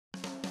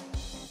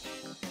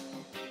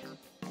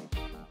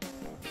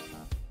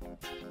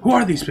Who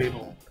are these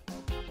people?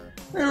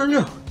 I don't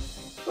know.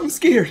 I'm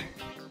scared.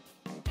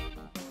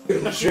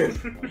 Sure.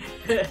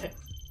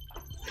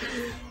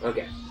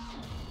 Okay.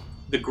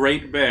 The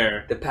Great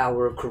Bear. The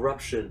power of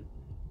corruption.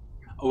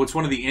 Oh, it's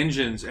one of the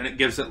engines, and it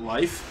gives it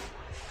life?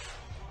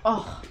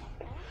 Oh.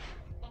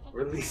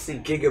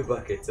 Releasing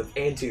gigabuckets of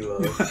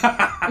anti-love.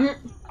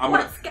 I'm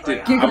gonna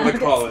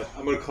call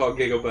it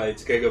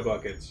gigabytes,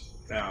 gigabuckets.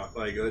 Now,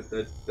 like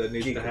that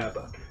needs to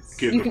happen.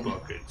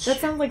 Gigabuckets. That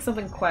sounds like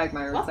something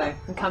Quagmire would say.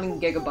 Incoming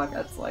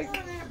gigabuckets, like.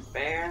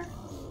 Bear.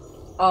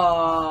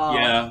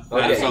 Yeah,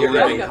 that's Okay, a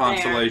living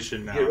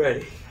constellation now. Get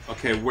ready.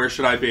 Okay, where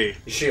should I be?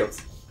 Your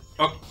shields.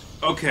 Oh,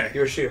 okay.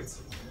 Your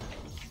shields.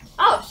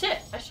 Oh shit!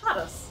 I shot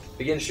us.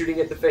 Begin shooting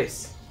at the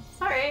face.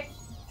 Sorry.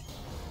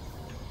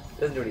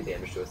 Doesn't do any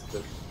damage to us.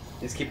 So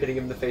just keep hitting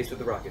him in the face with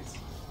the rockets.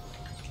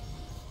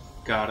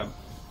 Got him.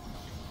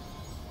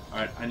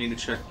 Alright, I need to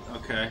check.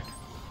 Okay.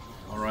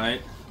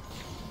 Alright.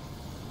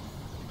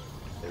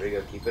 There we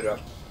go. Keep it up.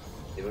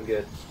 Doing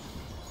good.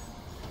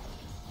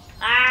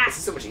 Ah! This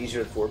is so much easier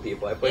with 4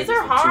 people. I played These this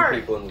are with hard. 2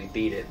 people and we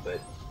beat it, but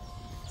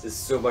this is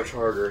so much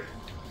harder.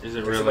 Is it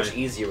It's really? so much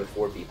easier with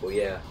 4 people,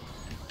 yeah.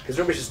 Because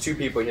remember, it's just 2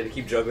 people, and you have to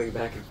keep juggling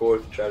back and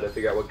forth to try to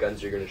figure out what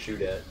guns you're going to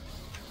shoot at.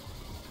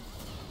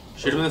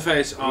 Shoot him in the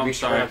face. Oh, I'm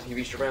sorry. He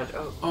reached around.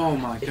 Oh. Oh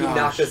my gosh. He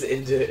knocked us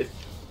into it.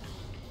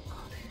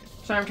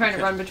 So I'm trying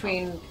to run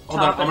between.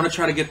 Hold on, I'm gonna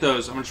try to get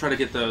those. I'm gonna try to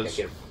get those.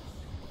 Yeah, get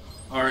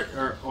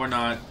him. Or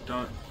not.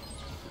 Don't.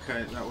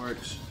 Okay, that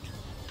works.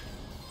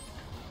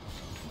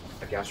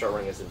 Okay, I'll start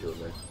running us into him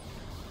then.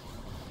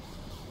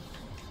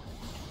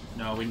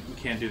 No, we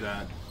can't do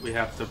that. We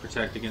have to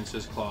protect against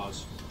his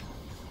claws.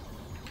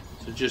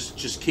 So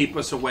just keep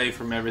us away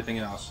from everything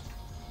else.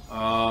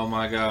 Oh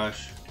my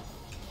gosh.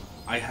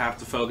 I have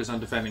to focus on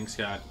defending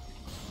Scott.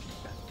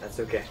 That's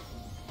okay.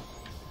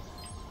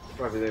 That's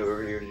probably the way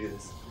we're here to do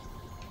this.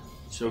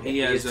 So He he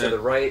has is to the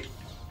right,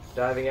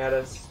 diving at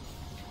us.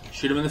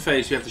 Shoot him in the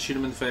face. You have to shoot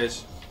him in the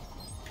face.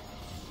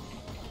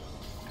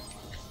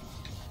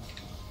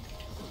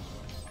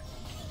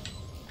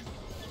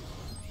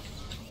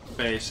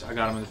 Face. I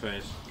got him in the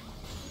face.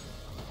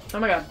 Oh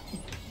my god.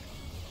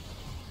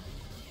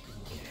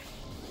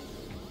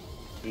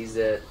 He's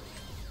at...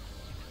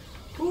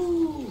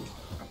 Woo!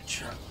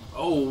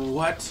 Oh,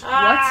 what?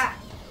 Ah!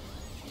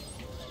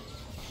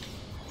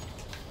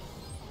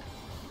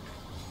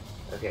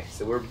 Okay,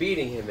 so we're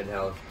beating him in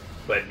health,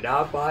 but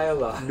not by a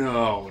lot.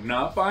 No,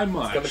 not by He's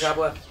much. coming top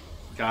left.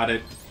 Got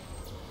it.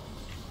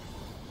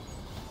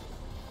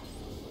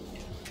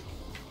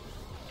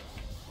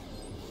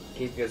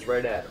 Keith goes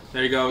right at him.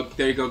 There you go.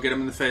 There you go. Get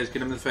him in the face.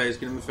 Get him in the face.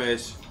 Get him in the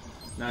face.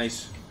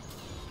 Nice.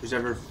 Who's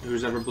ever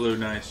blue?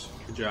 Nice.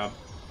 Good job.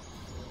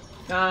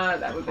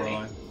 That would be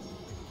me.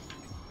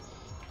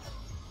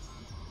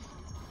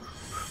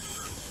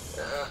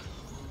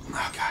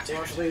 Oh god damn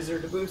Launch it.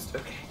 laser to boost.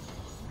 Okay.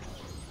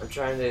 I'm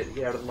trying to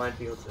get out of the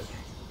minefields. Okay.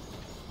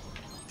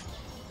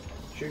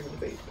 Shoot him in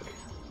the face. Okay.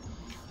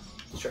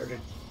 He's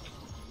charging.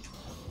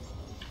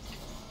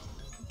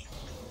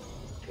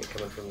 Okay,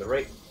 coming from the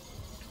right.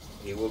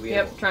 He will be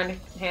Yep, able. trying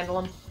to handle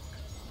him.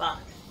 Fuck.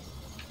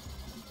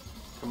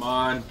 Come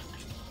on.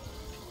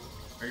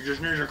 I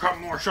just need a couple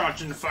more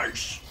shots in the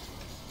face.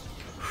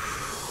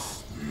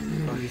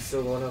 Oh, he's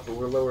still going up, but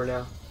we're lower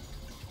now.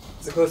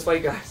 It's a close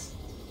fight, guys.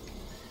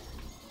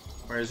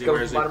 Where is he? Go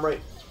Where is he? bottom right.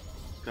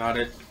 Got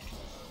it.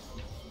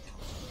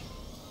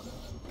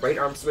 Right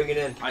arm swinging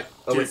in.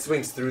 Oh, Dude. it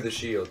swings through the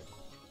shield.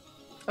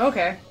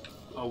 Okay.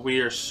 Oh, we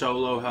are so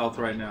low health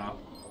right now.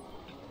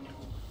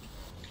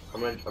 I'm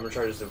gonna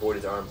try to just avoid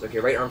his arms. Okay,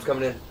 right arm's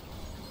coming in.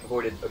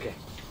 Avoided. Okay.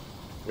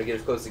 I'm gonna get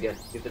as close again.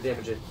 Get the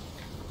damage in.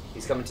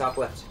 He's coming top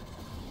left.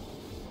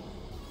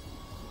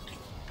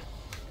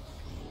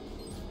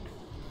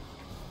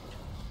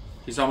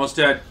 He's almost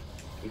dead.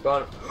 Keep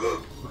on him.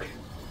 Okay.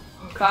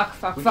 Fuck,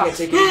 fuck, We fuck. can't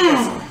take any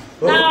risks.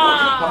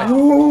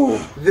 No!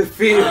 The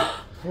fear.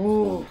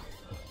 Ooh.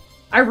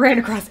 I ran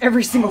across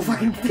every single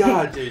fucking thing.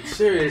 God, dude,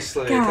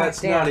 seriously, God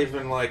that's damn. not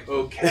even like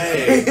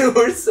okay.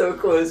 We're so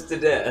close to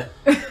death.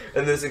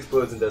 And this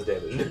explodes and does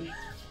damage.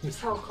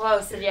 So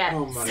close and yet.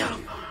 Oh my so god.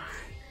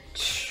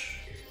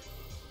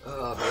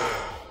 Oh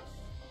man.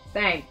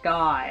 Thank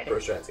God. Pro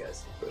strats,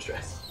 guys. Pro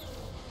strats.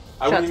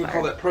 I wouldn't Shots even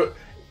call fired. that pro.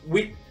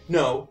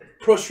 No.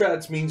 Pro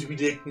strats means we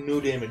take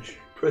no damage.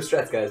 Pro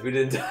strats, guys. We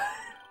didn't die.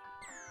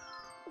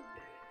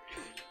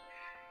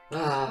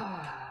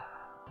 Ah.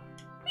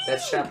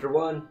 That's chapter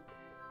 1.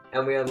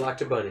 And we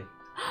unlocked a bunny.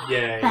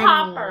 Yay.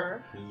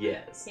 Hopper.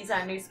 Yes. He's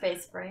our new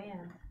space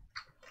friend.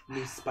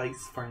 New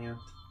spice friend.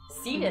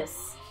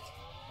 Cetus.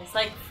 It's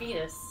like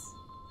fetus.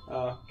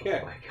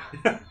 Okay. Oh my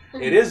god.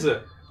 It is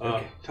a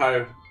Okay.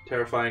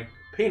 terrifying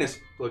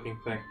penis-looking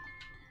thing.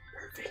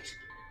 Perfect.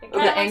 It The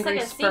kind of looks angry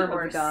like a sperm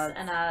seahorse gods.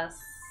 and a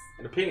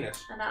And a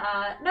penis.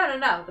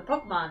 no, the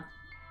Pokemon.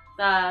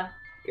 The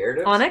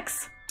Gyarados?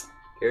 Onyx?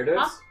 Gyarados?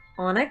 Huh?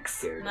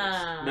 Onyx?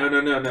 Gyarados. no.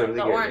 No. Totally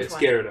The Gyarados. orange It's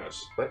one.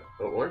 Gyarados. What?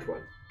 Oh, orange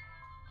one.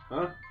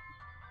 Huh?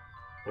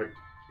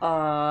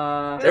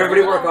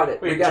 Everybody work on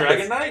it. Wait, we got Dragon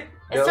this. Knight?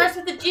 It No. starts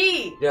with a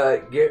G. Yeah,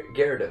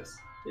 Gyarados.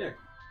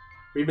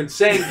 We've been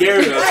saying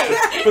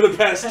Gyarados for the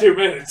past 2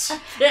 minutes.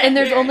 And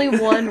there's only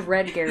one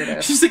red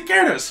Gyarados. She said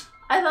Gyarados.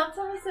 I thought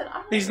someone said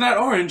orange. He's not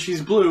orange,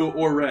 he's blue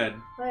or red.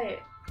 Wait.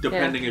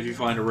 Depending if you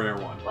find a rare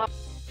one. Well,